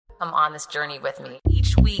Come on this journey with me.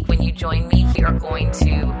 Each week when you join me, we are going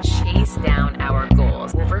to chase down our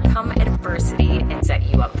goals, overcome adversity, and set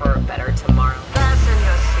you up for a better tomorrow. Fasten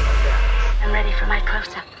your seatbelts. I'm ready for my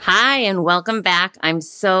close-up. Hi, and welcome back. I'm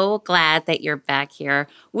so glad that you're back here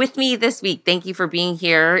with me this week. Thank you for being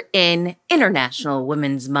here in International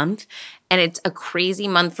Women's Month. And it's a crazy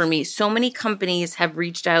month for me. So many companies have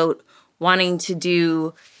reached out wanting to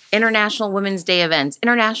do International Women's Day events,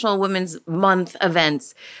 International Women's Month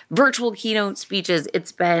events, virtual keynote speeches.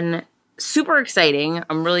 It's been super exciting.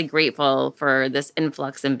 I'm really grateful for this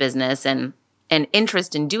influx in business and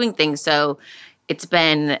interest in doing things. So it's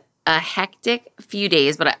been a hectic few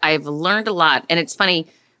days, but I've learned a lot. And it's funny,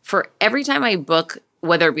 for every time I book,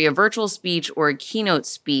 whether it be a virtual speech or a keynote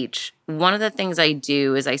speech, one of the things I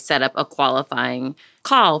do is I set up a qualifying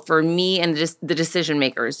call for me and the decision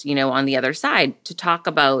makers, on the other side to talk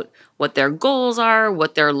about what their goals are,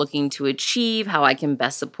 what they're looking to achieve, how I can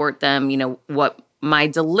best support them, what my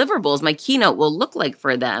deliverables, my keynote will look like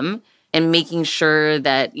for them, and making sure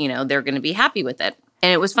that, they're going to be happy with it.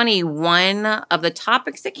 And it was funny, one of the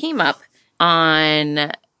topics that came up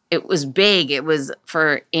it was big. It was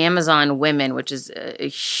for Amazon women, which is a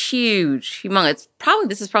humongous.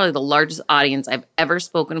 This is probably the largest audience I've ever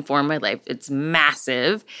spoken for in my life. It's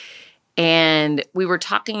massive. And we were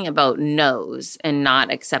talking about no's and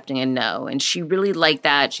not accepting a no. And she really liked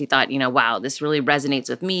that. She thought, wow, this really resonates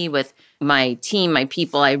with me, with my team, my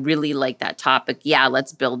people. I really like that topic. Yeah,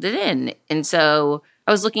 let's build it in. And so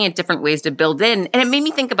I was looking at different ways to build in, and it made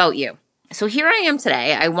me think about you. So here I am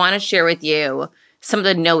today. I want to share with you some of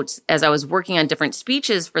the notes. As I was working on different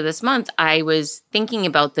speeches for this month, I was thinking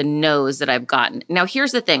about the no's that I've gotten. Now,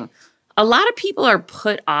 here's the thing. A lot of people are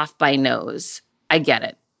put off by no's. I get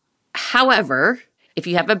it. However, if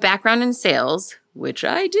you have a background in sales, which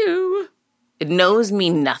I do, no's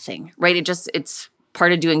mean nothing, right? It's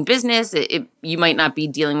part of doing business. You might not be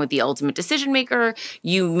dealing with the ultimate decision maker.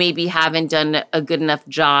 You maybe haven't done a good enough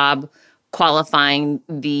job qualifying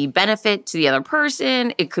the benefit to the other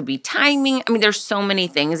person. It could be timing. I mean, there's so many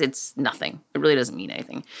things. It's nothing. It really doesn't mean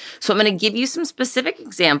anything. So I'm going to give you some specific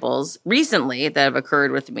examples recently that have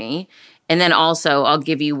occurred with me. And then also I'll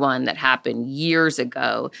give you one that happened years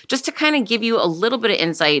ago, just to kind of give you a little bit of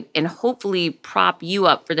insight and hopefully prop you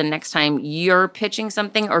up for the next time you're pitching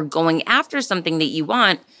something or going after something that you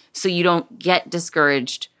want, so you don't get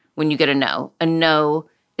discouraged when you get a no. A no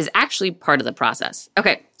is actually part of the process.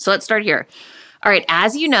 Okay, so let's start here. All right,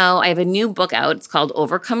 as you know, I have a new book out. It's called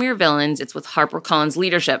Overcome Your Villains. It's with HarperCollins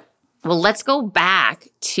Leadership. Well, let's go back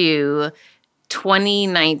to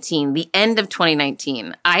 2019, the end of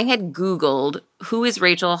 2019. I had Googled, who is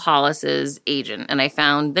Rachel Hollis's agent? And I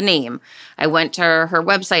found the name. I went to her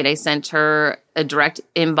website. I sent her a direct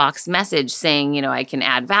inbox message saying, I can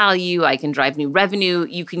add value. I can drive new revenue.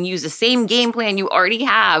 You can use the same game plan you already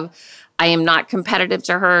have. I am not competitive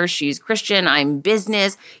to her. She's Christian. I'm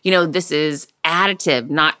business. This is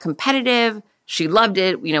additive, not competitive. She loved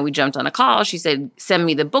it. We jumped on a call. She said, send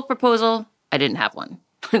me the book proposal. I didn't have one.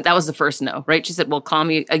 That was the first no, right? She said, well, call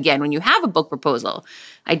me again when you have a book proposal.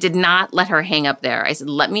 I did not let her hang up there. I said,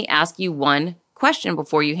 let me ask you one question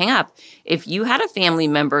before you hang up. If you had a family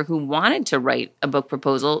member who wanted to write a book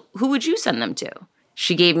proposal, who would you send them to?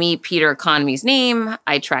 She gave me Peter Economy's name.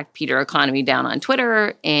 I tracked Peter Economy down on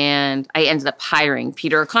Twitter, and I ended up hiring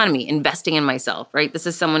Peter Economy, investing in myself, right? This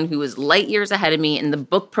is someone who was light years ahead of me in the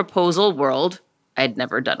book proposal world. I had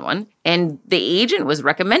never done one. And the agent was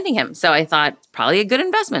recommending him. So I thought, probably a good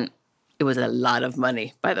investment. It was a lot of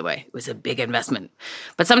money, by the way. It was a big investment.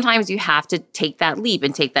 But sometimes you have to take that leap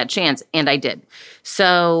and take that chance. And I did.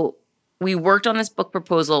 So we worked on this book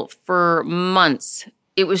proposal for months.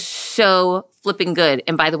 It was so flipping good.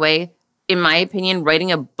 And by the way, in my opinion,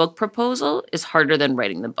 writing a book proposal is harder than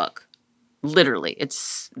writing the book. Literally,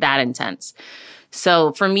 it's that intense.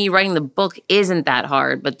 So for me, writing the book isn't that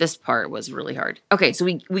hard, but this part was really hard. Okay, so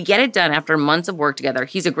we get it done after months of work together.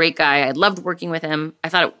 He's a great guy. I loved working with him. I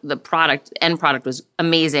thought the end product was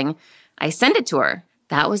amazing. I sent it to her.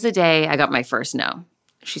 That was the day I got my first no.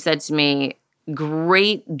 She said to me,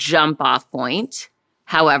 great jump off point.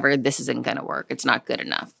 However, this isn't going to work. It's not good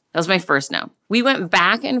enough. That was my first no. We went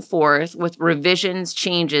back and forth with revisions,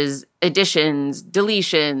 changes, additions,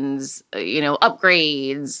 deletions,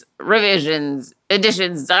 upgrades, revisions,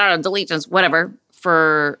 additions, deletions, whatever,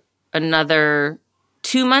 for another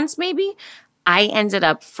 2 months maybe. I ended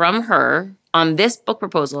up from her on this book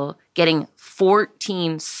proposal getting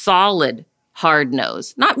 14 solid hard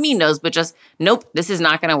no's. Not mean no's, but just, nope, this is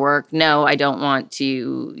not going to work. No, I don't want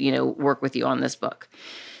to, work with you on this book.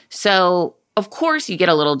 So of course, you get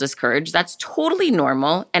a little discouraged. That's totally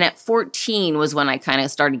normal. And at 14 was when I kind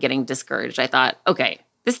of started getting discouraged. I thought, okay,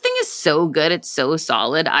 this thing is so good. It's so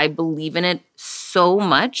solid. I believe in it so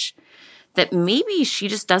much that maybe she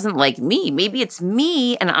just doesn't like me. Maybe it's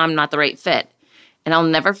me and I'm not the right fit. And I'll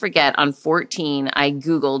never forget, on 14, I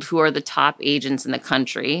Googled who are the top agents in the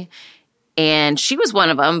country. And she was one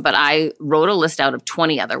of them, but I wrote a list out of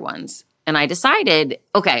 20 other ones. And I decided,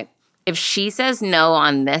 okay, if she says no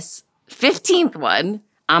on this 15th one,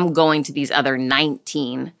 I'm going to these other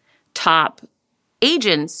 19 top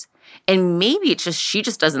agents. And maybe it's just she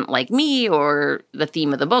just doesn't like me or the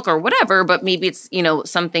theme of the book or whatever, but maybe it's,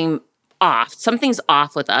 something off. Something's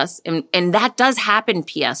off with us. And that does happen,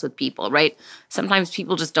 PS, with people, right? Sometimes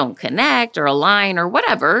people just don't connect or align or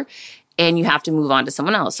whatever, and you have to move on to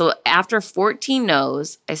someone else. So after 14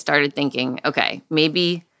 no's, I started thinking, okay,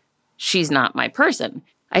 maybe she's not my person.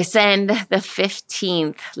 I send the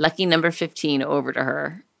 15th, lucky number 15, over to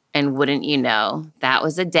her. And wouldn't you know, that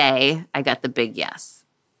was a day I got the big yes.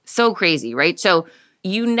 So crazy, right? So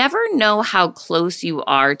you never know how close you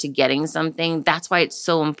are to getting something. That's why it's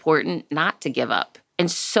so important not to give up. And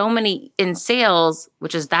so many in sales,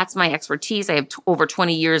 that's my expertise. I have over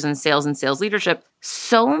 20 years in sales and sales leadership.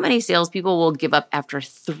 So many salespeople will give up after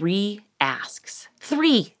 3 asks.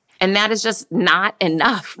 3. And that is just not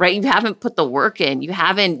enough, right? You haven't put the work in. You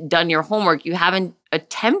haven't done your homework. You haven't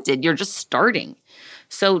attempted. You're just starting.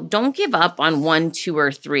 So don't give up on 1, 2,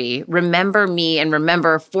 or 3. Remember me and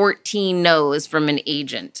remember 14 no's from an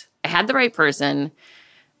agent. I had the right person.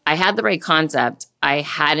 I had the right concept. I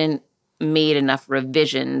hadn't made enough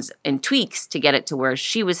revisions and tweaks to get it to where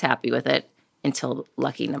she was happy with it until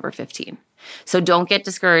lucky number 15. So don't get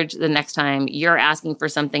discouraged the next time you're asking for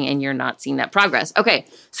something and you're not seeing that progress. Okay,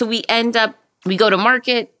 so we go to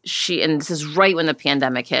market. And this is right when the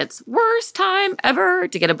pandemic hits. Worst time ever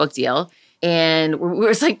to get a book deal. And it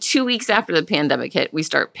was like 2 weeks after the pandemic hit, we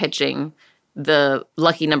start pitching the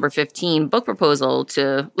lucky number 15 book proposal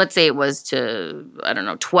to, let's say it was to,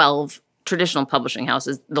 12 traditional publishing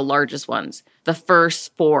houses, the largest ones. The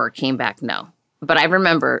first 4 came back no. But I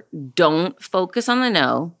remember, don't focus on the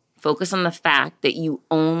no. Focus on the fact that you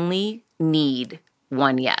only need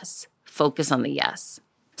 1 yes. Focus on the yes.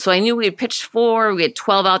 So I knew we had pitched 4. We had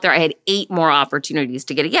 12 out there. I had 8 more opportunities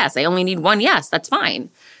to get a yes. I only need 1 yes. That's fine.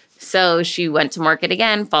 So she went to market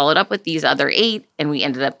again, followed up with these other 8, and we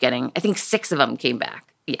ended up getting, I think 6 of them came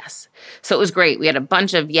back. Yes. So it was great. We had a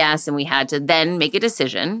bunch of yes, and we had to then make a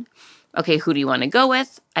decision. Okay, who do you want to go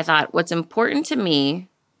with? I thought, what's important to me,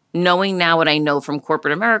 knowing now what I know from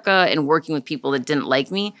corporate America and working with people that didn't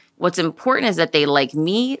like me, what's important is that they like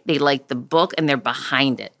me, they like the book, and they're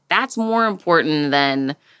behind it. That's more important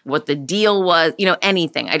than what the deal was,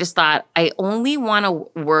 anything. I just thought, I only want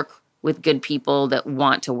to work with good people that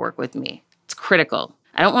want to work with me. It's critical.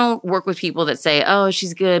 I don't want to work with people that say, oh,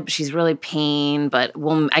 she's good, but she's really pain, but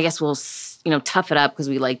I guess we'll tough it up because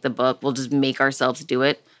we like the book. We'll just make ourselves do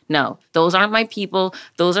it. No, those aren't my people.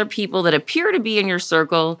 Those are people that appear to be in your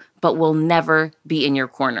circle, but will never be in your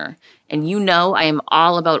corner. And I am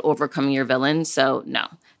all about overcoming your villains. So no,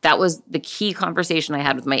 that was the key conversation I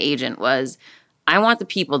had with my agent was, I want the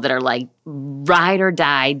people that are like ride or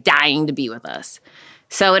die, dying to be with us.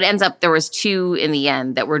 So it ends up there was 2 in the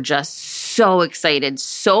end that were just so excited,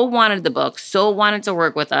 so wanted the book, so wanted to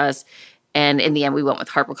work with us. And in the end, we went with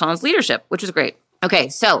HarperCollins Leadership, which was great. Okay,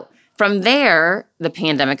 so from there, the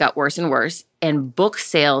pandemic got worse and worse, and book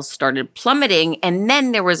sales started plummeting. And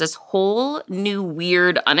then there was this whole new,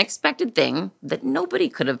 weird, unexpected thing that nobody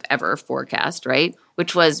could have ever forecast, right?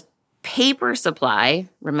 Which was paper supply.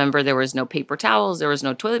 Remember, there was no paper towels, there was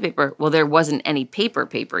no toilet paper. Well, there wasn't any paper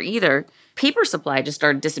either. Paper supply just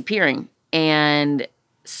started disappearing. And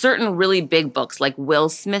certain really big books, like Will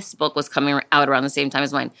Smith's book was coming out around the same time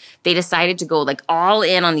as mine. They decided to go like all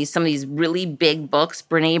in on some of these really big books.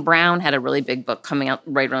 Brene Brown had a really big book coming out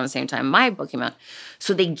right around the same time my book came out.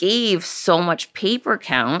 So they gave so much paper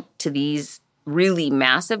count to these really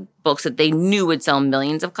massive books that they knew would sell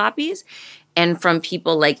millions of copies. And from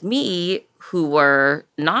people like me who were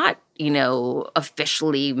not,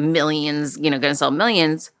 officially millions, going to sell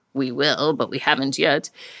millions, we will, but we haven't yet.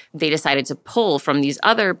 They decided to pull from these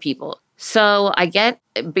other people. So I get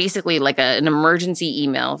basically like an emergency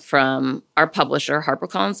email from our publisher,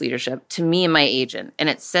 HarperCollins Leadership, to me and my agent. And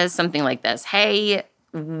it says something like this: hey,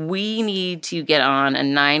 we need to get on a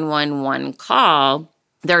 911 call.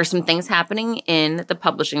 There are some things happening in the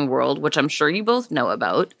publishing world, which I'm sure you both know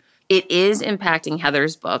about. It is impacting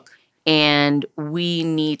Heather's book, and we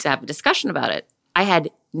need to have a discussion about it. I had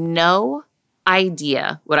no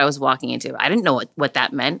idea what I was walking into. I didn't know what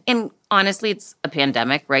that meant. And honestly, it's a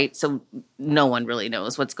pandemic, right? So no one really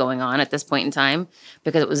knows what's going on at this point in time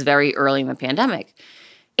because it was very early in the pandemic.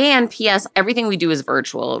 And P.S., everything we do is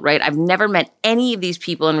virtual, right? I've never met any of these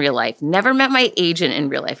people in real life, never met my agent in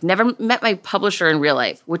real life, never met my publisher in real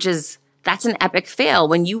life, that's an epic fail.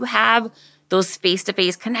 When you have those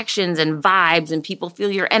face-to-face connections and vibes and people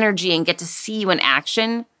feel your energy and get to see you in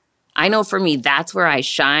action, I know for me, that's where I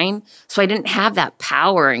shine. So I didn't have that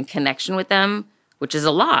power and connection with them, which is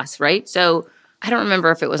a loss, right? So I don't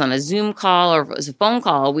remember if it was on a Zoom call or if it was a phone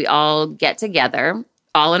call. We all get together,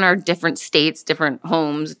 all in our different states, different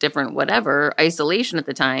homes, different whatever, isolation at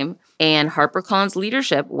the time. And HarperCollins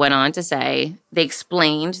leadership went on to say, they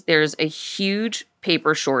explained there's a huge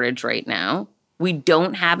paper shortage right now. We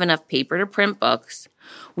don't have enough paper to print books.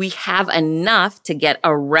 We have enough to get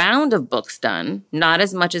a round of books done, not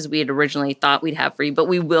as much as we had originally thought we'd have for you, but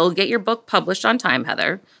we will get your book published on time,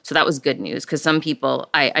 Heather. So that was good news because some people,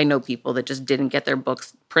 I know people that just didn't get their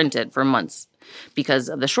books printed for months because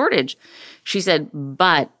of the shortage. She said,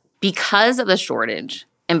 but because of the shortage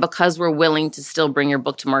and because we're willing to still bring your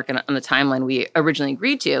book to market on the timeline we originally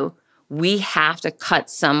agreed to, we have to cut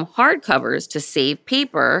some hardcovers to save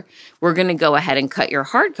paper. We're going to go ahead and cut your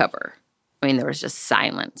hardcover. I mean, there was just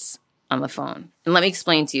silence on the phone. And let me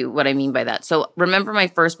explain to you what I mean by that. So remember my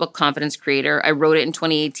first book, Confidence Creator? I wrote it in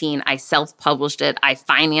 2018. I self-published it. I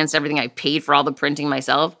financed everything. I paid for all the printing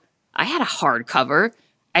myself. I had a hardcover.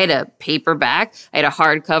 I had a paperback. I had a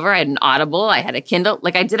hardcover. I had an Audible. I had a Kindle.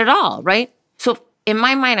 Like I did it all, right? So in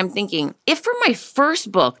my mind, I'm thinking, if for my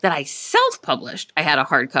first book that I self-published, I had a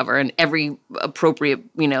hardcover and every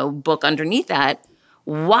appropriate, book underneath that,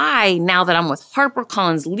 why, now that I'm with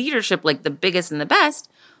HarperCollins leadership, like the biggest and the best,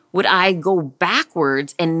 would I go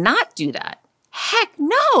backwards and not do that? Heck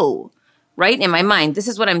no, right? In my mind, this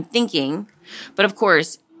is what I'm thinking. But of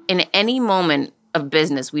course, in any moment of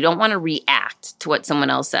business, we don't want to react to what someone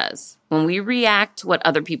else says. When we react to what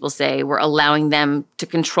other people say, we're allowing them to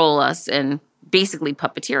control us and basically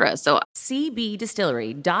puppeteer us. So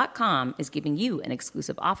CBDistillery.com is giving you an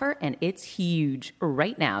exclusive offer, and it's huge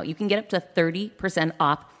right now. You can get up to 30%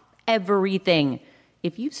 off everything.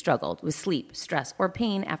 If you've struggled with sleep, stress, or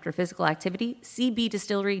pain after physical activity,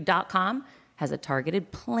 CBDistillery.com has a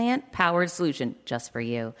targeted plant-powered solution just for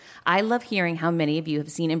you. I love hearing how many of you have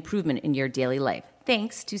seen improvement in your daily life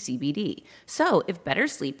thanks to CBD. So if better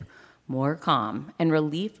sleep, more calm, and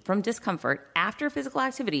relief from discomfort after physical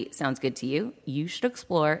activity sounds good to you, you should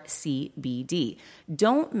explore CBD.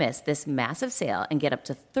 Don't miss this massive sale and get up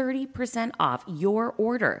to 30% off your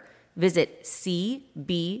order. Visit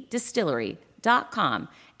cbdistillery.com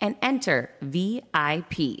and enter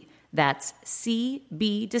VIP. That's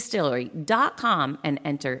cbdistillery.com and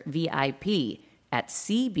enter VIP at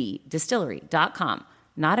cbdistillery.com.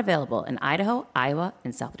 Not available in Idaho, Iowa,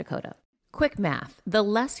 and South Dakota. Quick math. The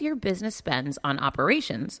less your business spends on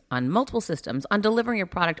operations, on multiple systems, on delivering your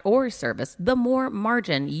product or service, the more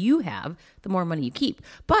margin you have, the more money you keep.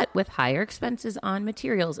 But with higher expenses on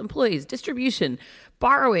materials, employees, distribution,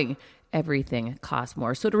 borrowing, everything costs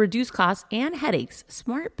more. So to reduce costs and headaches,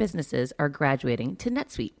 smart businesses are graduating to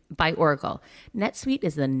NetSuite by Oracle. NetSuite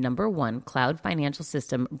is the #1 cloud financial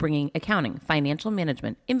system bringing accounting, financial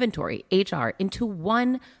management, inventory, HR into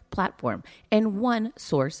one platform and one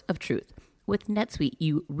source of truth. With NetSuite,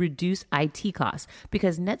 you reduce IT costs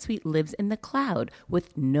because NetSuite lives in the cloud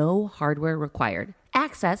with no hardware required,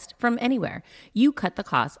 accessed from anywhere. You cut the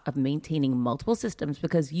cost of maintaining multiple systems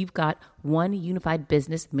because you've got one unified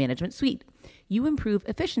business management suite. You improve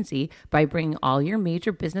efficiency by bringing all your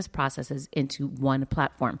major business processes into one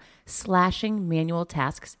platform, slashing manual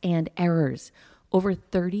tasks and errors. Over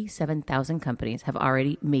 37,000 companies have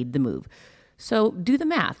already made the move. So do the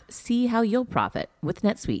math. See how you'll profit with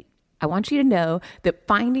NetSuite. I want you to know that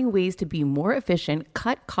finding ways to be more efficient,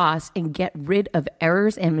 cut costs, and get rid of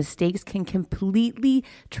errors and mistakes can completely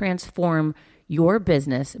transform your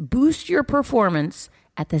business, boost your performance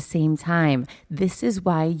at the same time. This is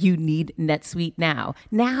why you need NetSuite now.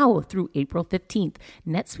 Now through April 15th,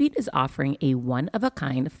 NetSuite is offering a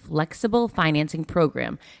one-of-a-kind flexible financing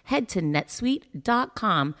program. Head to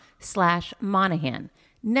netsuite.com/Monahan.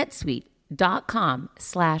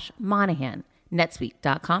 netsuite.com/Monahan.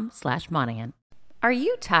 netsuite.com/Monahan. Are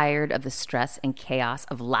you tired of the stress and chaos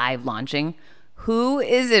of live launching? Who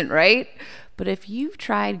isn't, right? But if you've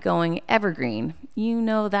tried going evergreen, you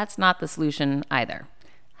know that's not the solution either.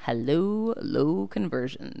 Hello, low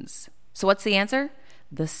conversions. So what's the answer?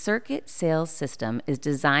 The Circuit Sales System is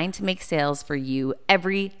designed to make sales for you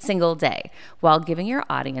every single day while giving your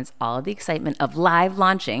audience all of the excitement of live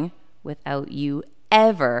launching without you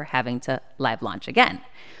ever having to live launch again.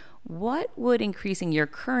 What would increasing your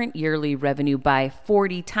current yearly revenue by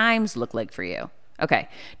 40 times look like for you? Okay,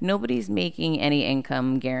 nobody's making any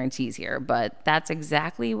income guarantees here, but that's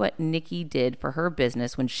exactly what Nikki did for her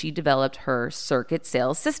business when she developed her Circuit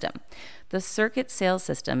Sales System. The Circuit Sales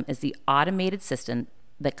System is the automated system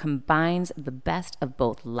that combines the best of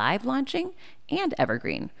both live launching and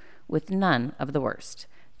evergreen with none of the worst.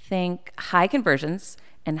 Think high conversions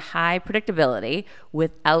and high predictability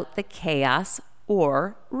without the chaos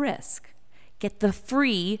or risk. Get the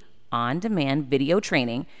free on-demand video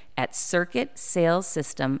training at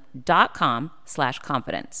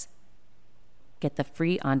circuitsalessystem.com/confidence. Get the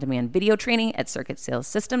free on-demand video training at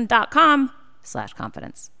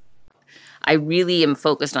circuitsalessystem.com/confidence. I really am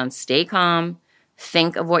focused on stay calm,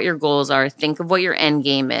 think of what your goals are, think of what your end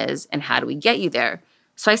game is, and how do we get you there?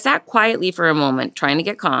 So I sat quietly for a moment trying to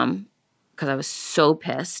get calm because I was so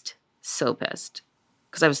pissed.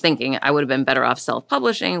 Because I was thinking I would have been better off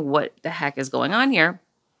self-publishing. What the heck is going on here?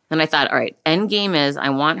 And I thought, all right, end game is I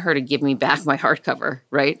want her to give me back my hardcover,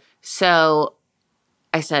 right? So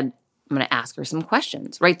I said, I'm going to ask her some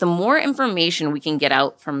questions, right? The more information we can get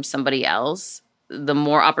out from somebody else, the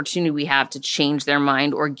more opportunity we have to change their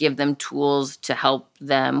mind or give them tools to help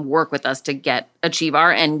them work with us to achieve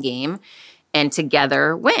our end game and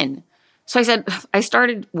together win. So I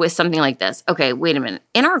started with something like this. Okay, wait a minute.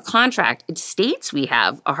 In our contract, it states we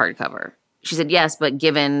have a hardcover. She said, yes, but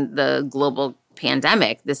given the global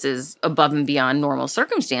pandemic, this is above and beyond normal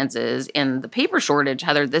circumstances. And the paper shortage,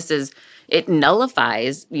 Heather, it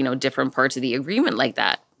nullifies, different parts of the agreement like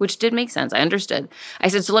that, which did make sense. I understood. I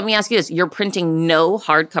said, so let me ask you this. You're printing no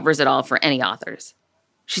hardcovers at all for any authors?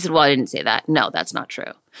 She said, well, I didn't say that. No, that's not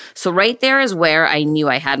true. So right there is where I knew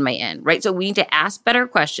I had my in, right? So we need to ask better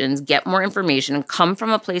questions, get more information, and come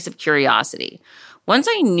from a place of curiosity. Once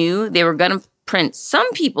I knew they were going to print some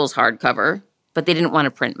people's hardcover, but they didn't want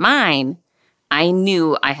to print mine, I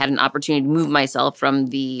knew I had an opportunity to move myself from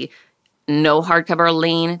the no hardcover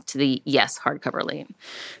lane to the yes hardcover lane.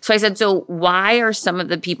 So I said, so why are some of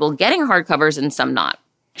the people getting hardcovers and some not?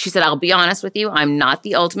 She said, I'll be honest with you, I'm not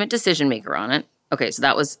the ultimate decision maker on it. Okay, so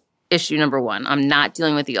that was issue number one. I'm not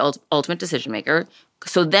dealing with the ultimate decision maker.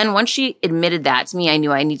 So then once she admitted that to me, I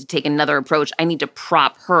knew I need to take another approach. I need to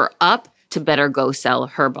prop her up to better go sell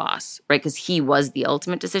her boss, right? Because he was the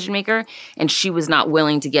ultimate decision maker and she was not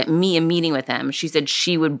willing to get me a meeting with him. She said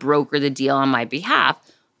she would broker the deal on my behalf,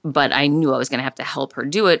 but I knew I was going to have to help her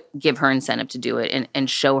do it, give her incentive to do it, and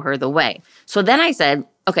show her the way. So then I said,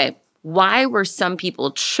 okay, why were some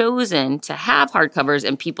people chosen to have hardcovers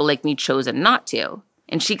and people like me chosen not to?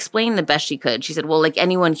 And she explained the best she could. She said, well, like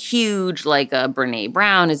anyone huge, like Brene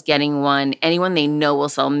Brown is getting one. Anyone they know will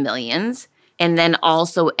sell millions. And then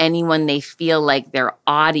also anyone they feel like their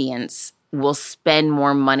audience will spend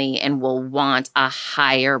more money and will want a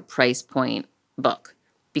higher price point book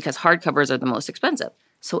because hardcovers are the most expensive.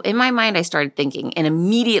 So in my mind, I started thinking, and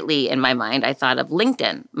immediately in my mind, I thought of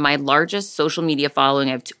LinkedIn. My largest social media following,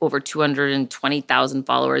 I have over 220,000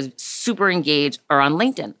 followers, super engaged, are on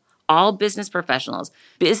LinkedIn. All business professionals.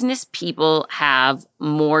 Business people have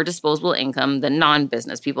more disposable income than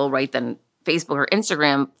non-business people, right, than Facebook or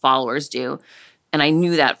Instagram followers do. And I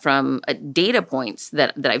knew that from data points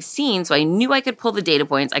that I've seen. So I knew I could pull the data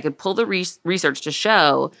points. I could pull the research to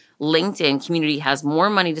show LinkedIn community has more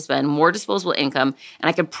money to spend, more disposable income. And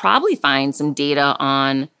I could probably find some data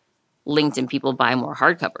on LinkedIn people buy more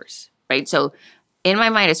hardcovers, right? So in my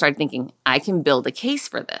mind, I started thinking, I can build a case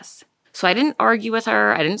for this. So I didn't argue with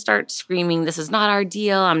her. I didn't start screaming, this is not our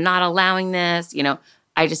deal. I'm not allowing this.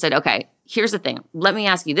 I just said, okay, here's the thing. Let me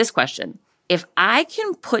ask you this question. If I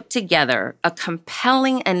can put together a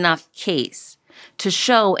compelling enough case to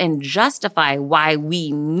show and justify why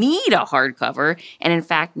we need a hardcover, and in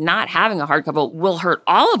fact, not having a hardcover will hurt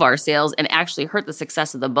all of our sales and actually hurt the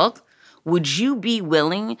success of the book, would you be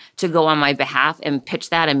willing to go on my behalf and pitch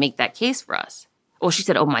that and make that case for us? Well, she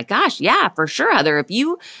said, oh my gosh, yeah, for sure, Heather.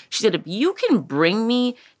 She said, if you can bring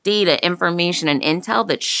me data, information, and intel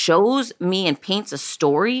that shows me and paints a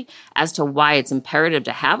story as to why it's imperative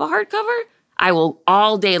to have a hardcover, I will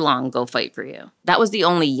all day long go fight for you. That was the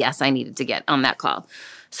only yes I needed to get on that call.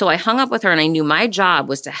 So I hung up with her and I knew my job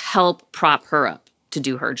was to help prop her up to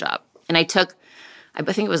do her job. And I think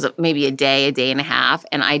it was maybe a day and a half,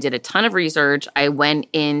 and I did a ton of research. I went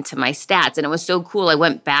into my stats, and it was so cool. I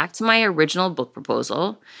went back to my original book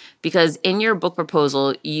proposal because in your book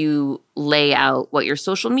proposal, you lay out what your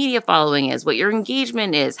social media following is, what your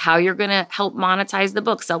engagement is, how you're going to help monetize the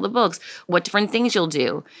book, sell the books, what different things you'll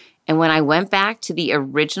do. And when I went back to the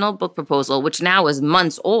original book proposal, which now is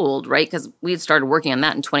months old, right? Because we had started working on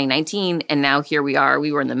that in 2019. And now here we are.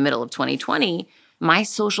 We were in the middle of 2020. My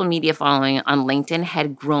social media following on LinkedIn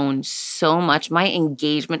had grown so much. My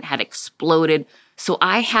engagement had exploded. So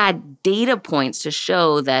I had data points to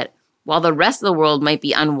show that while the rest of the world might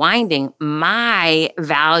be unwinding, my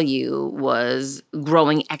value was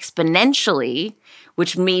growing exponentially,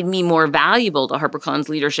 which made me more valuable to HarperCollins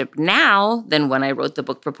leadership now than when I wrote the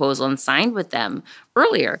book proposal and signed with them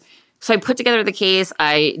earlier. So I put together the case.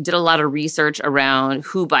 I did a lot of research around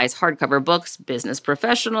who buys hardcover books, business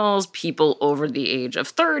professionals, people over the age of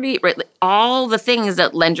 30, right? All the things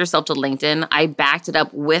that lend yourself to LinkedIn. I backed it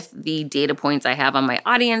up with the data points I have on my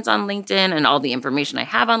audience on LinkedIn and all the information I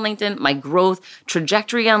have on LinkedIn, my growth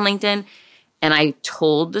trajectory on LinkedIn. And I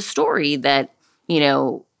told the story that,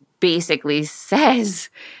 basically says,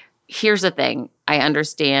 here's the thing. I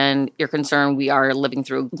understand your concern. We are living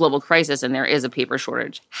through a global crisis and there is a paper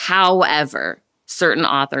shortage. However, certain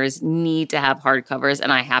authors need to have hardcovers,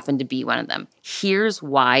 and I happen to be one of them. Here's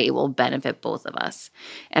why it will benefit both of us.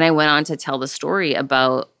 And I went on to tell the story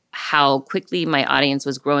about how quickly my audience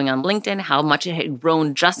was growing on LinkedIn, how much it had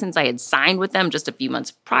grown just since I had signed with them just a few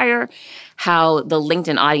months prior, how the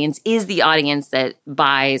LinkedIn audience is the audience that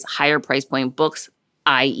buys higher price point books,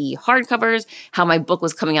 i.e. hardcovers, how my book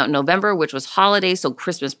was coming out in November, which was holiday, so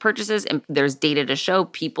Christmas purchases, and there's data to show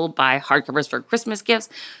people buy hardcovers for Christmas gifts.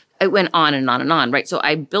 It went on and on and on, right? So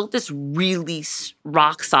I built this really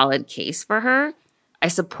rock solid case for her. I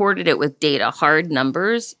supported it with data, hard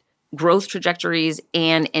numbers, growth trajectories,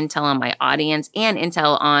 and intel on my audience and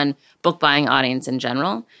intel on book buying audience in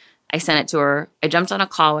general. I sent it to her. I jumped on a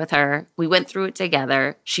call with her. We went through it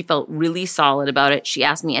together. She felt really solid about it. She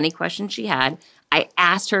asked me any questions she had. I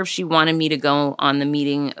asked her if she wanted me to go on the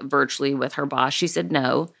meeting virtually with her boss. She said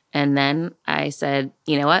no. And then I said,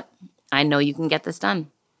 you know what? I know you can get this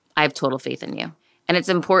done. I have total faith in you. And it's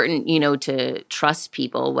important, to trust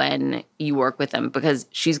people when you work with them because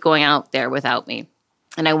she's going out there without me.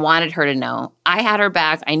 And I wanted her to know I had her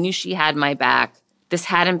back. I knew she had my back. This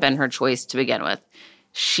hadn't been her choice to begin with.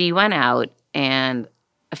 She went out, and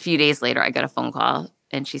a few days later, I got a phone call.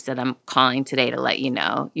 And she said, I'm calling today to let you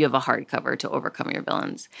know you have a hardcover to overcome your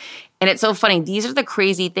villains. And it's so funny. These are the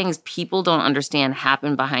crazy things people don't understand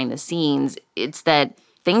happen behind the scenes. It's that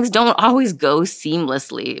things don't always go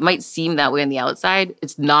seamlessly. It might seem that way on the outside.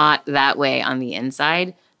 It's not that way on the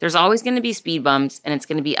inside. There's always going to be speed bumps, and it's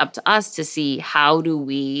going to be up to us to see how do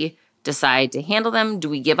we decide to handle them. Do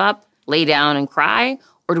we give up, lay down and cry,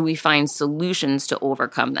 or do we find solutions to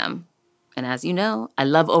overcome them? And as you know, I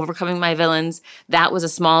love overcoming my villains. That was a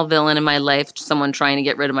small villain in my life, someone trying to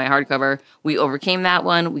get rid of my hardcover. We overcame that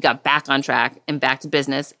one. We got back on track and back to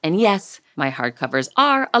business. And yes, my hardcovers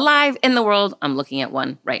are alive in the world. I'm looking at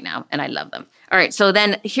one right now, and I love them. All right, so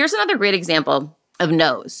then here's another great example of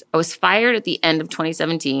no's. I was fired at the end of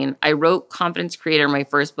 2017. I wrote Confidence Creator, my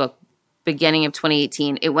first book, beginning of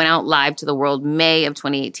 2018. It went out live to the world May of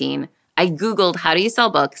 2018. I Googled, how do you sell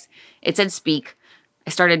books? It said speak. I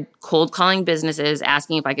started cold calling businesses,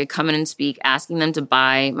 asking if I could come in and speak, asking them to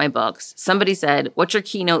buy my books. Somebody said, what's your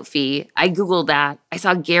keynote fee? I Googled that. I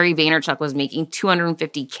saw Gary Vaynerchuk was making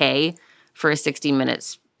 $250K for a 60-minute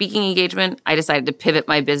speaking engagement. I decided to pivot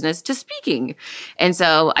my business to speaking. And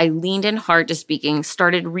so I leaned in hard to speaking,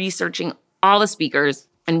 started researching all the speakers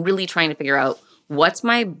and really trying to figure out what's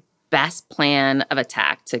my best plan of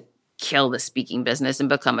attack to kill the speaking business and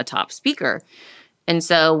become a top speaker. And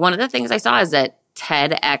so one of the things I saw is that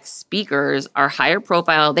TEDx speakers are higher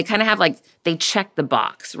profile. They kind of have they check the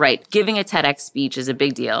box, right? Giving a TEDx speech is a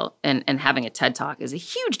big deal, and having a TED Talk is a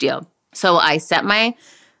huge deal. So I set my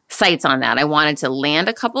sights on that. I wanted to land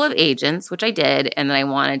a couple of agents, which I did, and then I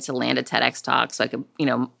wanted to land a TEDx talk so I could,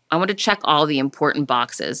 I wanted to check all the important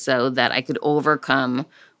boxes so that I could overcome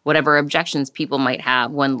whatever objections people might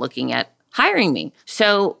have when looking at hiring me.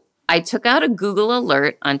 So I took out a Google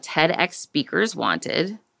alert on TEDx speakers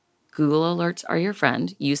wanted. Google alerts are your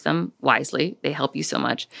friend. Use them wisely. They help you so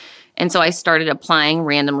much. And so I started applying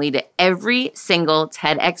randomly to every single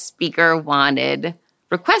TEDx speaker wanted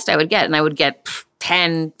request I would get. And I would get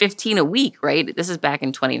 10, 15 a week, right? This is back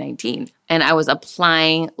in 2019. And I was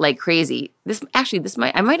applying like crazy.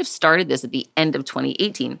 I might have started this at the end of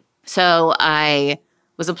 2018. So I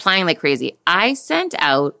was applying like crazy. I sent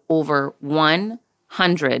out over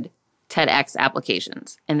 100 TEDx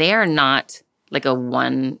applications. And they are not like a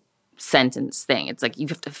one sentence thing. It's like you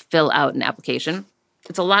have to fill out an application.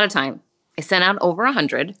 It's a lot of time. I sent out over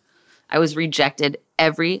 100. I was rejected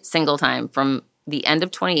every single time from the end of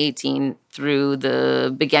 2018 through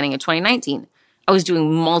the beginning of 2019. I was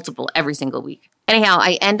doing multiple every single week. Anyhow,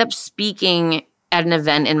 I end up speaking at an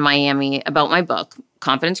event in Miami about my book,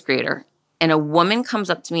 Confidence Creator. And a woman comes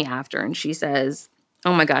up to me after and she says,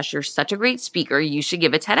 "Oh my gosh, you're such a great speaker. You should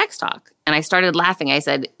give a TEDx talk." And I started laughing. I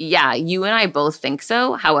said, "Yeah, you and I both think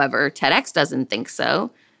so. However, TEDx doesn't think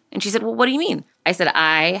so." And she said, "Well, what do you mean?" I said,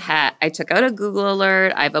 I took out a Google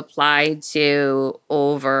alert. I've applied to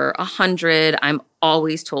over 100. I'm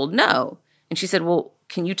always told no. And she said, "Well,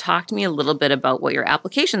 can you talk to me a little bit about what your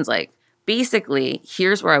application's like?" Basically,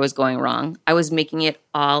 here's where I was going wrong. I was making it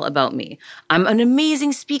all about me. I'm an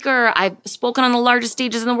amazing speaker. I've spoken on the largest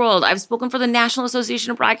stages in the world. I've spoken for the National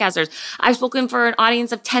Association of Broadcasters. I've spoken for an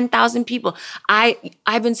audience of 10,000 people.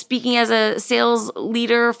 I've been speaking as a sales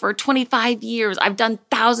leader for 25 years. I've done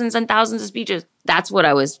thousands and thousands of speeches. That's what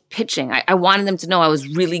I was pitching. I wanted them to know I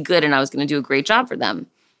was really good and I was going to do a great job for them.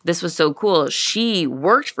 This was so cool. She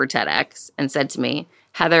worked for TEDx and said to me,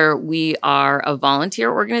 "Heather, we are a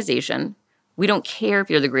volunteer organization. We don't care if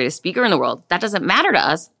you're the greatest speaker in the world. That doesn't matter to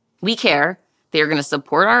us. We care. They're going to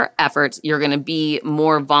support our efforts. You're going to be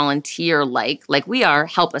more volunteer-like we are.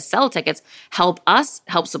 Help us sell tickets. Help us,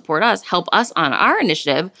 help support us. Help us on our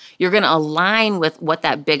initiative. You're going to align with what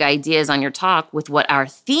that big idea is on your talk with what our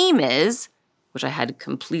theme is," which I had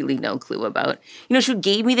completely no clue about. She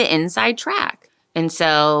gave me the inside track. And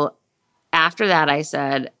so after that, I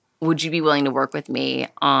said, "Would you be willing to work with me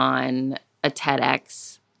on a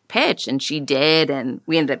TEDx pitch?" And she did, and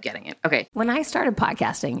we ended up getting it. Okay. When I started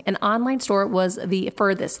podcasting, an online store was the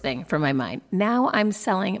furthest thing from my mind. Now I'm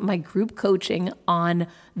selling my group coaching on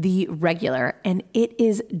the regular, and it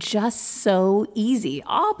is just so easy,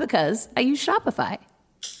 all because I use Shopify.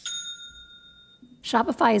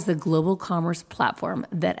 Shopify is the global commerce platform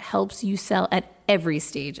that helps you sell at every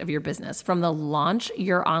stage of your business, from the launch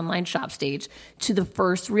your online shop stage to the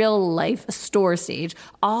first real life store stage,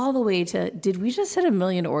 all the way to, did we just hit 1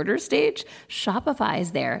 million orders stage? Shopify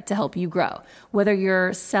is there to help you grow. Whether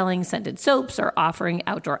you're selling scented soaps or offering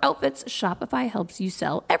outdoor outfits, Shopify helps you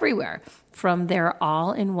sell everywhere. From their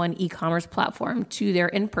all-in-one e-commerce platform to their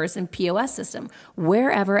in-person POS system,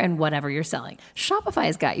 wherever and whatever you're selling, Shopify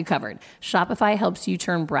has got you covered. Shopify helps you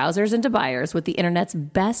turn browsers into buyers with the internet's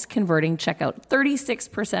best converting checkout,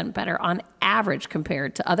 36% better on average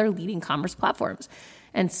compared to other leading commerce platforms,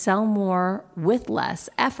 and sell more with less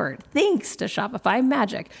effort thanks to Shopify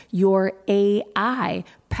Magic, your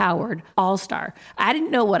AI-powered all-star. I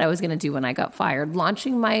didn't know what I was going to do when I got fired.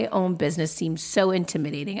 Launching my own business seemed so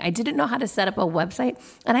intimidating. I didn't know how to set up a website,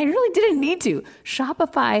 and I really didn't need to.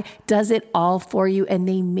 Shopify does it all for you, and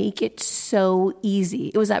they make it so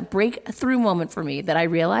easy. It was that breakthrough moment for me that I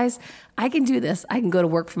realized I can do this. I can go to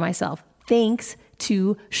work for myself thanks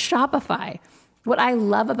to Shopify. What I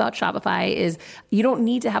love about Shopify is you don't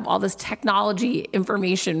need to have all this technology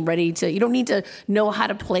information you don't need to know how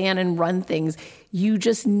to plan and run things. You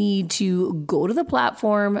just need to go to the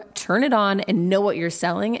platform, turn it on, and know what you're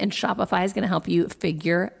selling, and Shopify is going to help you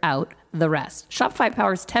figure out the rest. Shopify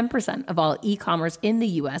powers 10% of all e-commerce in the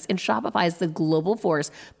US, and Shopify is the global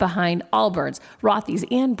force behind Allbirds, Rothy's,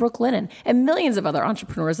 and Brooklinen, and millions of other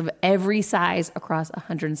entrepreneurs of every size across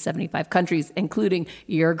 175 countries, including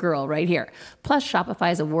your girl right here. Plus,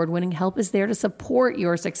 Shopify's award-winning help is there to support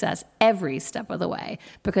your success every step of the way,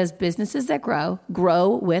 because businesses that grow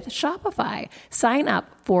with Shopify. Sign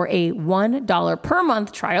up for a $1 per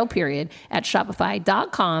month trial period at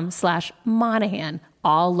shopify.com/Monahan,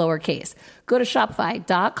 all lowercase. Go to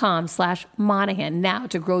shopify.com/Monahan now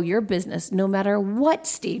to grow your business no matter what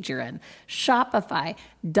stage you're in.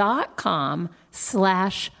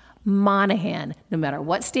 Shopify.com/Monahan. No matter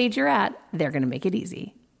what stage you're at, they're going to make it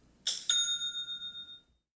easy.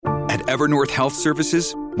 At Evernorth Health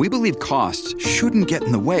Services, we believe costs shouldn't get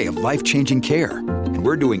in the way of life-changing care, and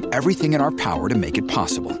we're doing everything in our power to make it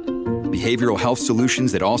possible. Behavioral health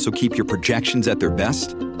solutions that also keep your projections at their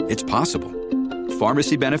best? It's possible.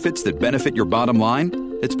 Pharmacy benefits that benefit your bottom line?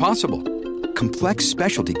 It's possible. Complex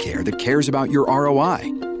specialty care that cares about your ROI?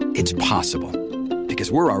 It's possible.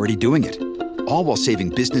 Because we're already doing it. All while saving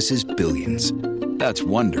businesses billions. That's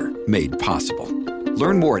Wonder made possible.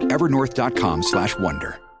 Learn more at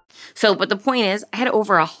evernorth.com/wonder. So, but the point is, I had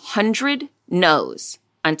over 100 no's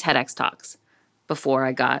on TEDx Talks before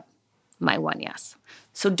I got my one yes.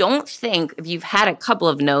 So don't think if you've had a couple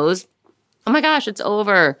of no's, oh my gosh, it's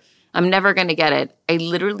over. I'm never going to get it. I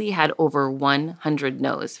literally had over 100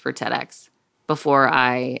 no's for TEDx before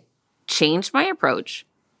I changed my approach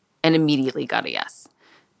and immediately got a yes.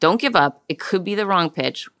 Don't give up. It could be the wrong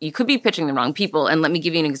pitch. You could be pitching the wrong people. And let me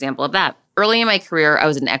give you an example of that. Early in my career, I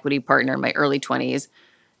was an equity partner in my early 20s,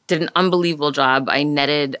 did an unbelievable job. I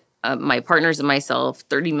netted my partners and myself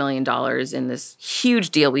 $30 million in this huge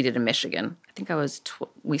deal we did in Michigan. I think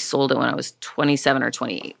we sold it when I was 27 or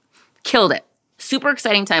 28. Killed it. Super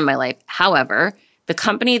exciting time in my life. However, the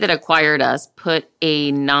company that acquired us put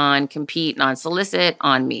a non-compete, non-solicit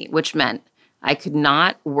on me, which meant I could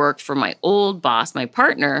not work for my old boss, my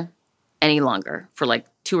partner, any longer for like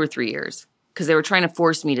 2 or 3 years because they were trying to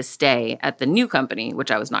force me to stay at the new company,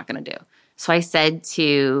 which I was not going to do. So I said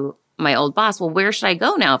to my old boss, well, where should I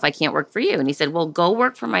go now if I can't work for you? And he said, well, go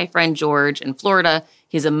work for my friend George in Florida.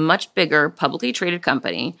 He's a much bigger publicly traded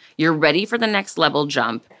company. You're ready for the next level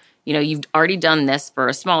jump. You know, you've already done this for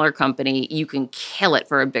a smaller company. You can kill it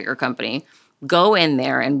for a bigger company. Go in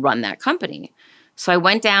there and run that company. So I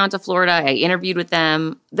went down to Florida. I interviewed with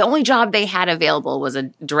them. The only job they had available was a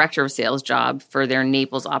director of sales job for their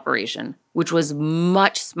Naples operation, which was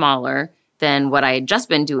much smaller than what I had just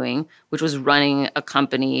been doing, which was running a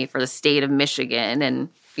company for the state of Michigan and,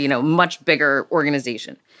 you know, much bigger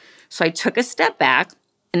organization. So I took a step back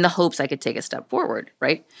in the hopes I could take a step forward,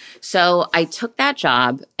 right? So I took that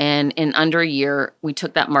job, and in under a year, we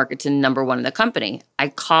took that market to number one in the company. I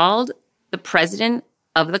called the president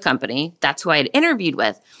of the company. That's who I had interviewed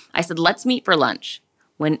with. I said, let's meet for lunch.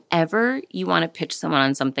 Whenever you want to pitch someone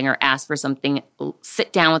on something or ask for something,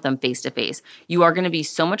 sit down with them face-to-face. You are going to be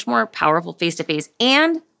so much more powerful face-to-face,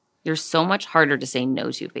 and you're so much harder to say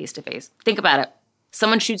no to face-to-face. Think about it.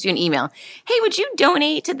 Someone shoots you an email. Hey, would you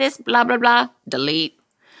donate to this, blah, blah, blah? Delete,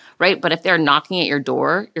 right? But if they're knocking at your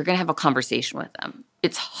door, you're going to have a conversation with them.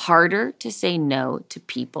 It's harder to say no to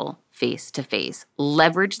people face-to-face.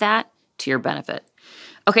 Leverage that to your benefit.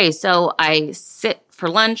 Okay, so I sit for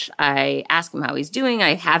lunch. I ask him how he's doing.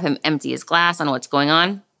 I have him empty his glass on what's going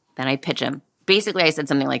on. Then I pitch him. Basically, I said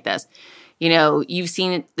something like this. You know, you've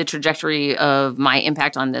seen the trajectory of my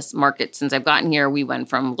impact on this market since I've gotten here. We went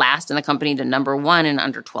from last in the company to number one in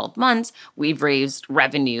under 12 months. We've raised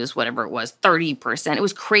revenues, whatever it was, 30%. It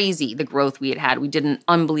was crazy, the growth we had. We did an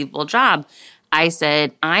unbelievable job. I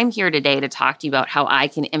said, I'm here today to talk to you about how I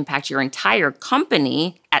can impact your entire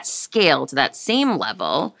company at scale to that same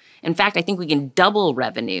level. In fact, I think we can double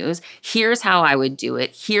revenues. Here's how I would do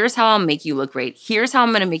it. Here's how I'll make you look great. Here's how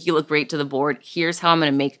I'm going to make you look great to the board. Here's how I'm going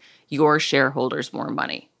to make your shareholders more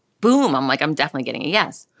money. Boom. I'm like, I'm definitely getting a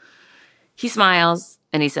yes. He smiles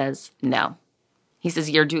and he says, no. He says,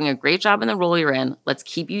 you're doing a great job in the role you're in. Let's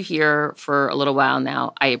keep you here for a little while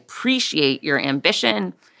now. I appreciate your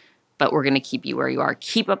ambition, but we're going to keep you where you are.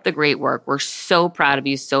 Keep up the great work. We're so proud of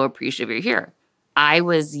you, so appreciative you're here. I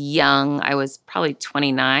was young. I was probably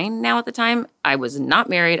 29 now at the time. I was not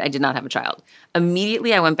married. I did not have a child.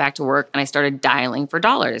 Immediately, I went back to work and I started dialing for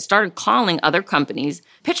dollars. I started calling other companies,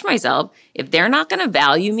 pitch myself. If they're not going to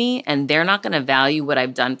value me and they're not going to value what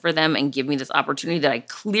I've done for them and give me this opportunity that I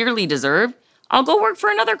clearly deserve, I'll go work for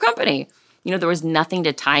another company. You know, there was nothing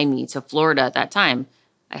to tie me to Florida at that time.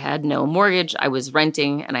 I had no mortgage, I was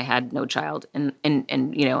renting, and I had no child. And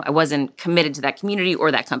you know, I wasn't committed to that community or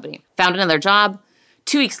that company. Found another job.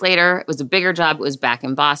 2 weeks later, it was a bigger job. It was back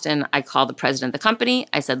in Boston. I called the president of the company.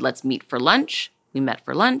 I said, let's meet for lunch. We met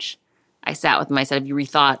for lunch. I sat with him. I said, have you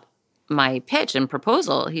rethought my pitch and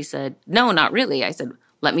proposal? He said, no, not really. I said,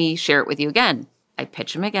 let me share it with you again. I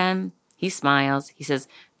pitch him again. He smiles. He says,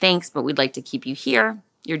 thanks, but we'd like to keep you here.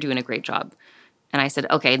 You're doing a great job. And I said,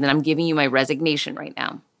 okay, then I'm giving you my resignation right now.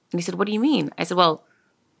 And he said, what do you mean? I said, well,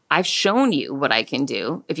 I've shown you what I can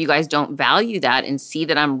do. If you guys don't value that and see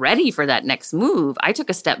that I'm ready for that next move, I took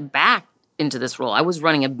a step back into this role. I was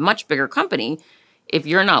running a much bigger company. If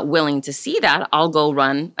you're not willing to see that, I'll go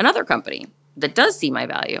run another company that does see my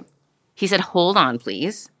value. He said, hold on,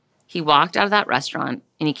 please. He walked out of that restaurant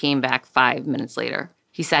and he came back 5 minutes later.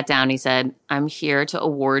 He sat down and he said, I'm here to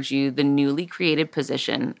award you the newly created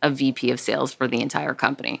position of VP of Sales for the entire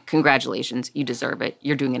company. Congratulations, you deserve it.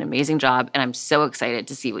 You're doing an amazing job, and I'm so excited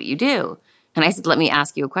to see what you do. And I said, let me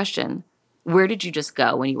ask you a question. Where did you just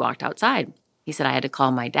go when you walked outside? He said, I had to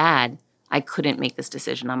call my dad. I couldn't make this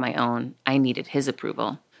decision on my own. I needed his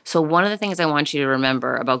approval. So one of the things I want you to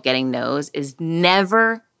remember about getting no's is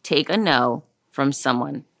never take a no from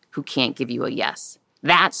someone who can't give you a yes.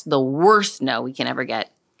 That's the worst no we can ever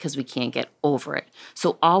get because we can't get over it.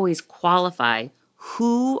 So always qualify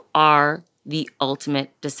who are the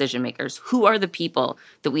ultimate decision makers. Who are the people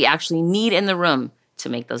that we actually need in the room to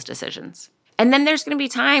make those decisions? And then there's going to be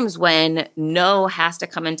times when no has to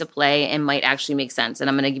come into play and might actually make sense. And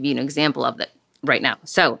I'm going to give you an example of that right now.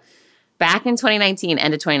 So back in 2019,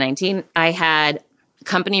 end of 2019, I had a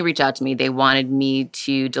company reach out to me. They wanted me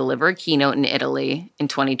to deliver a keynote in Italy in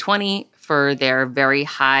 2020 for their very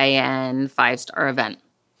high-end 5-star event.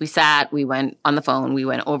 We sat, we went on the phone, we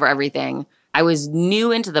went over everything. I was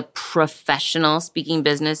new into the professional speaking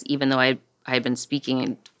business, even though I had been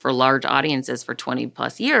speaking for large audiences for 20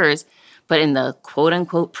 plus years. But in the quote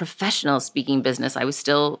unquote professional speaking business, I was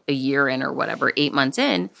still a year in or whatever, 8 months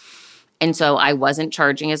in. And so I wasn't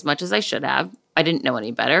charging as much as I should have. I didn't know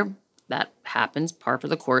any better. That happens, par for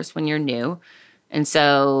the course when you're new. And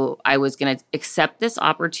so I was going to accept this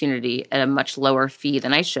opportunity at a much lower fee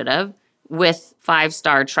than I should have, with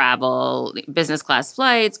 5-star travel, business class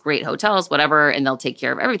flights, great hotels, whatever, and they'll take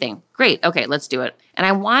care of everything. Great. Okay, let's do it. And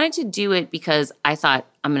I wanted to do it because I thought,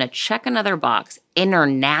 I'm going to check another box.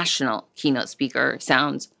 International keynote speaker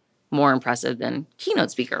sounds more impressive than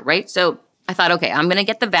keynote speaker, right? So I thought, okay, I'm going to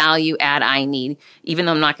get the value add I need, even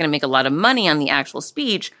though I'm not going to make a lot of money on the actual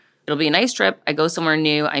speech. It'll be a nice trip. I go somewhere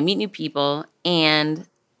new. I meet new people, and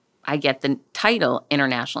I get the title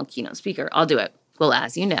International Keynote Speaker. I'll do it. Well,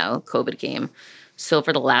 as you know, COVID came. So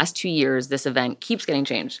for the last 2 years, this event keeps getting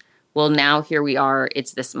changed. Well, now here we are.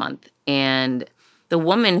 It's this month. And the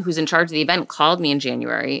woman who's in charge of the event called me in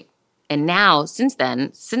January. And now, since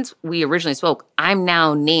then, since we originally spoke, I'm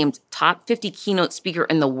now named top 50 keynote speaker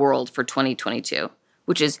in the world for 2022,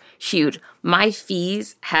 which is huge. My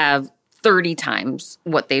fees have 30 times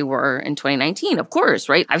what they were in 2019, of course,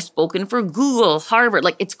 right? I've spoken for Google, Harvard.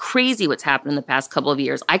 Like, it's crazy what's happened in the past couple of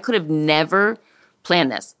years. I could have never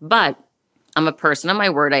planned this, but I'm a person of my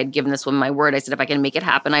word. I had given this woman my word. I said, if I can make it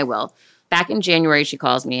happen, I will. Back in January, she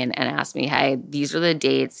calls me and asked me, hey, these are the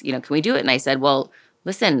dates, can we do it? And I said, well,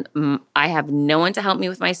 listen, I have no one to help me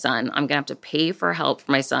with my son. I'm going to have to pay for help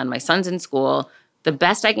for my son. My son's in school. The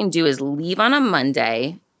best I can do is leave on a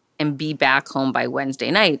Monday and be back home by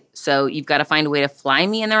Wednesday night. So you've got to find a way to fly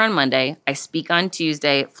me in there on Monday. I speak on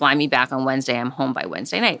Tuesday, fly me back on Wednesday. I'm home by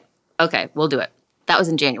Wednesday night. Okay, we'll do it. That was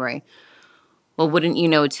in January. Well, wouldn't you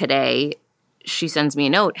know, today she sends me a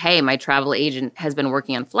note. Hey, my travel agent has been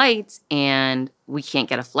working on flights and we can't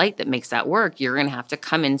get a flight that makes that work. You're going to have to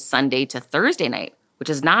come in Sunday to Thursday night, which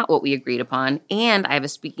is not what we agreed upon. And I have a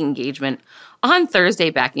speaking engagement on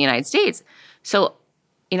Thursday back in the United States. So,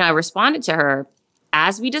 I responded to her,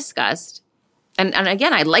 as we discussed, and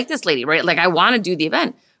again, I like this lady, right? Like, I want to do the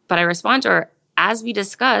event, but I respond to her, as we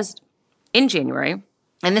discussed in January,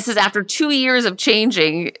 and this is after 2 years of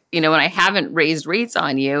changing, and I haven't raised rates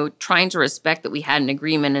on you, trying to respect that we had an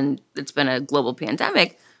agreement and it's been a global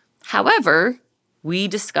pandemic. However, we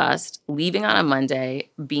discussed leaving on a Monday,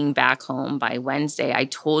 being back home by Wednesday. I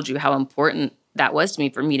told you how important that was to me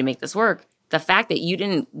for me to make this work. The fact that you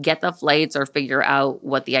didn't get the flights or figure out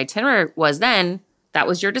what the itinerary was then, that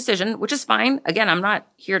was your decision, which is fine. Again, I'm not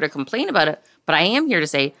here to complain about it, but I am here to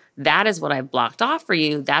say that is what I've blocked off for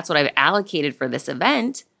you. That's what I've allocated for this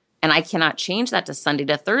event. And I cannot change that to Sunday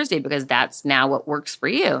to Thursday because that's now what works for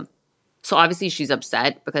you. So obviously she's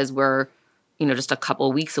upset because we're, just a couple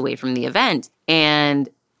of weeks away from the event. And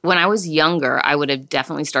when I was younger, I would have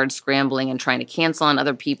definitely started scrambling and trying to cancel on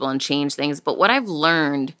other people and change things. But what I've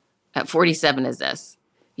learned at 47 is this.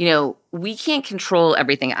 We can't control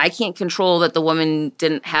everything. I can't control that the woman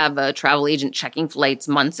didn't have a travel agent checking flights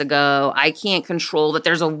months ago. I can't control that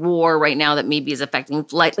there's a war right now that maybe is affecting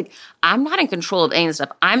flight. Like, I'm not in control of any of this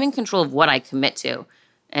stuff. I'm in control of what I commit to.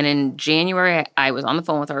 And in January, I was on the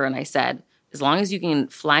phone with her and I said, as long as you can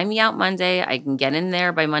fly me out Monday, I can get in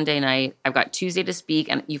there by Monday night. I've got Tuesday to speak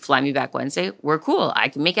and you fly me back Wednesday. We're cool. I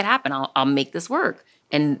can make it happen. I'll make this work.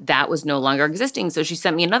 And that was no longer existing. So she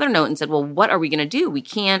sent me another note and said, well, what are we going to do? We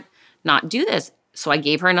can't not do this. So I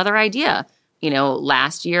gave her another idea.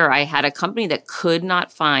 Last year I had a company that could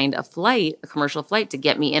not find a commercial flight to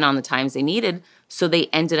get me in on the times they needed. So they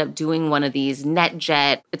ended up doing one of these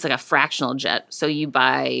NetJet. It's like a fractional jet. So you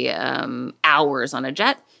buy hours on a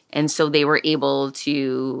jet. And so they were able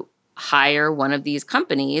to hire one of these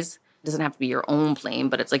companies. It doesn't have to be your own plane,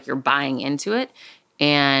 but it's like you're buying into it.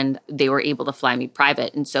 And they were able to fly me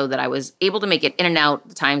private. And so that I was able to make it in and out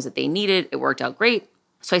the times that they needed. It worked out great.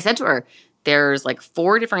 So I said to her, there's like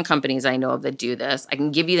 4 different companies I know of that do this. I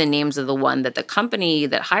can give you the names of the one that the company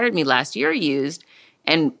that hired me last year used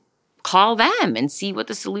and call them and see what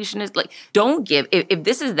the solution is. Like, don't give, if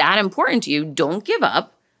this is that important to you, don't give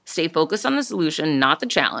up. Stay focused on the solution, not the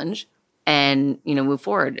challenge. And, move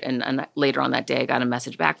forward. And later on that day, I got a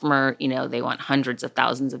message back from her. They want hundreds of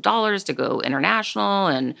thousands of dollars to go international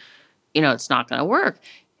and, it's not going to work.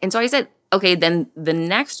 And so I said, okay, then the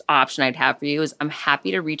next option I'd have for you is I'm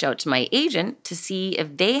happy to reach out to my agent to see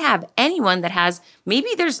if they have anyone that has, maybe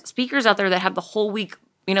there's speakers out there that have the whole week,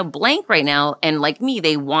 blank right now. And like me,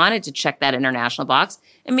 they wanted to check that international box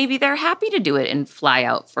and maybe they're happy to do it and fly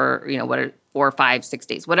out for, 4, 5, 6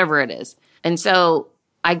 days, whatever it is. And so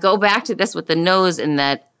I go back to this with the nose in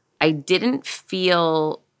that I didn't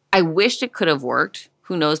feel, I wished it could have worked.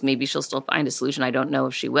 Who knows? Maybe she'll still find a solution. I don't know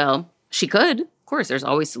if she will. She could, course, there's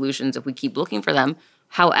always solutions if we keep looking for them.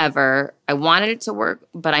 However, I wanted it to work,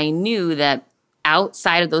 but I knew that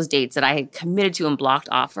outside of those dates that I had committed to and blocked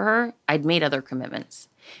off for her, I'd made other commitments.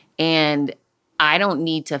 And I don't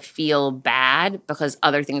need to feel bad because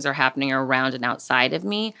other things are happening around and outside of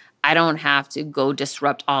me. I don't have to go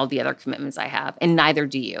disrupt all the other commitments I have, and neither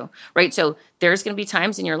do you, right? So there's going to be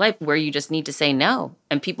times in your life where you just need to say no,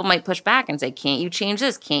 and people might push back and say, can't you change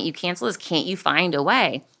this? Can't you cancel this? Can't you find a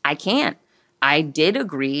way? I can't. I did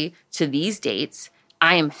agree to these dates.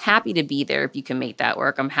 I am happy to be there if you can make that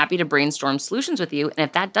work. I'm happy to brainstorm solutions with you. And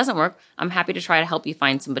if that doesn't work, I'm happy to try to help you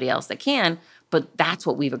find somebody else that can. But that's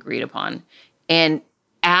what we've agreed upon. And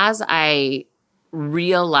as I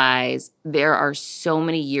realize there are so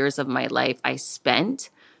many years of my life I spent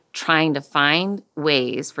trying to find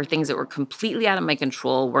ways for things that were completely out of my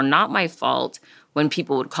control, were not my fault, when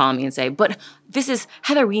people would call me and say, but this is,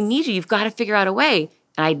 Heather, we need you. You've got to figure out a way.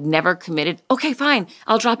 And I'd never committed, okay, fine,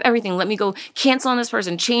 I'll drop everything. Let me go cancel on this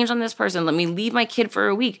person, change on this person. Let me leave my kid for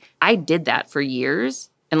a week. I did that for years.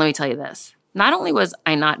 And let me tell you this, not only was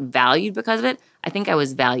I not valued because of it, I think I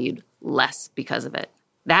was valued less because of it.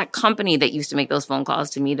 That company that used to make those phone calls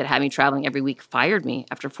to me that had me traveling every week fired me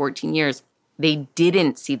after 14 years. They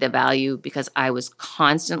didn't see the value because I was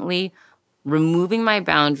constantly removing my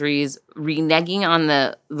boundaries, reneging on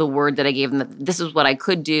the word that I gave them that this is what I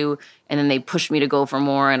could do, and then they pushed me to go for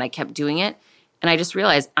more, and I kept doing it. And I just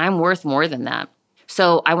realized I'm worth more than that.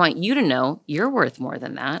 So I want you to know you're worth more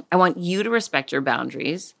than that. I want you to respect your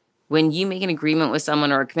boundaries. When you make an agreement with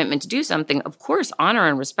someone or a commitment to do something, of course, honor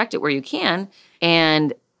and respect it where you can.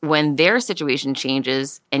 And when their situation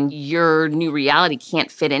changes and your new reality can't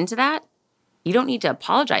fit into that, you don't need to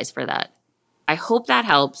apologize for that. I hope that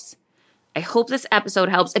helps. I hope this episode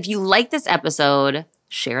helps. If you like this episode,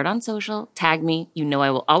 share it on social, tag me. You know I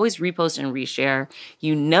will always repost and reshare.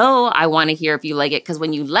 You know I want to hear if you like it, because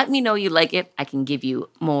when you let me know you like it, I can give you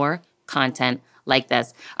more content like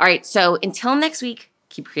this. All right, so until next week,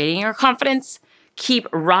 keep creating your confidence. Keep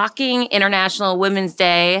rocking International Women's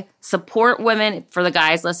Day. Support women. For the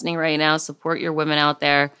guys listening right now, support your women out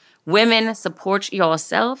there. Women, support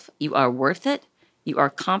yourself. You are worth it. You are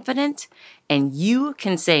confident, and you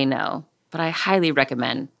can say no. But I highly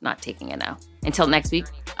recommend not taking a no. Until next week,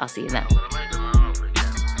 I'll see you then.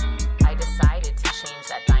 I decided to change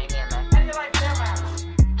that dynamic.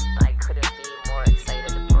 I couldn't be more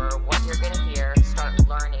excited for what you're going to hear, start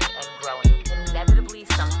learning and growing. Inevitably,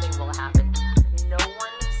 something will happen. No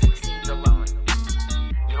one succeeds alone.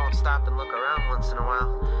 You don't stop and look around once in a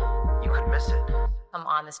while, you could miss it. Come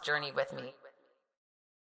on this journey with me.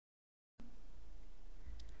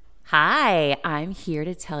 Hi, I'm here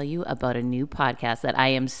to tell you about a new podcast that I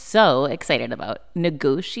am so excited about,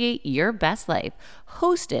 Negotiate Your Best Life,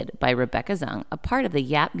 hosted by Rebecca Zung, a part of the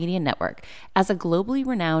Yap Media Network. As a globally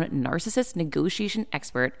renowned narcissist negotiation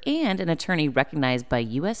expert and an attorney recognized by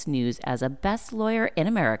U.S. News as a best lawyer in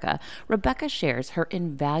America, Rebecca shares her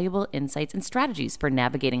invaluable insights and strategies for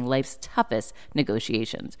navigating life's toughest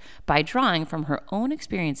negotiations. By drawing from her own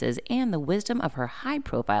experiences and the wisdom of her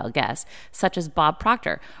high-profile guests, such as Bob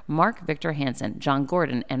Proctor, Mark Victor Hansen, John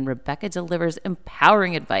Gordon, and Rebecca delivers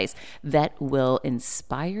empowering advice that will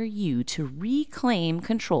inspire you to reclaim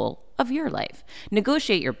control of your life.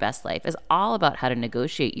 Negotiate Your Best Life is all about how to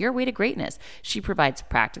negotiate your way to greatness. She provides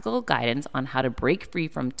practical guidance on how to break free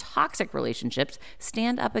from toxic relationships,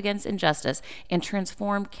 stand up against injustice, and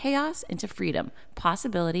transform chaos into freedom,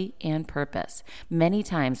 possibility, and purpose. Many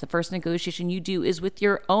times, the first negotiation you do is with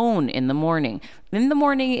your own in the morning. In the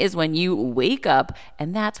morning is when you wake up,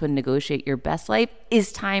 and that's when Negotiate Your Best Life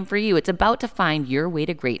is time for you. It's about to find your way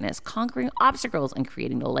to greatness, conquering obstacles, and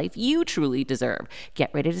creating the life you truly deserve.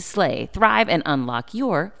 Get ready to slay, thrive, and unlock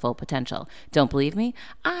your full potential. Don't believe me?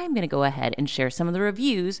 I'm going to go ahead and share some of the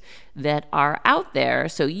reviews that are out there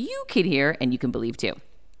so you can hear and you can believe too.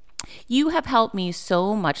 You have helped me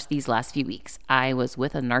so much these last few weeks. I was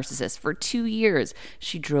with a narcissist for 2 years.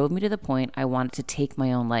 She drove me to the point I wanted to take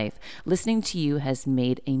my own life. Listening to you has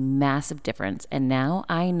made a massive difference, and now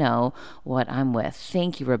I know what I'm with.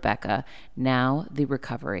 Thank you, Rebecca. Now the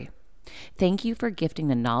recovery. Thank you for gifting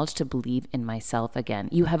the knowledge to believe in myself again.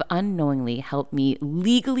 You have unknowingly helped me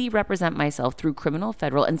legally represent myself through criminal,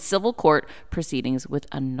 federal, and civil court proceedings with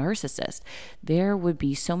a narcissist. There would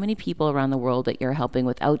be so many people around the world that you're helping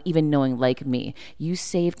without even knowing, like me. You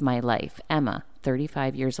saved my life. Emma,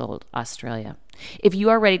 35 years old, Australia. If you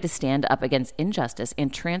are ready to stand up against injustice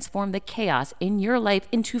and transform the chaos in your life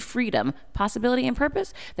into freedom, possibility, and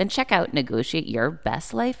purpose, then check out Negotiate Your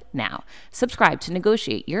Best Life now. Subscribe to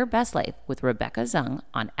Negotiate Your Best Life with Rebecca Zung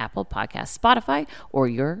on Apple Podcasts, Spotify, or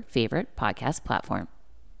your favorite podcast platform.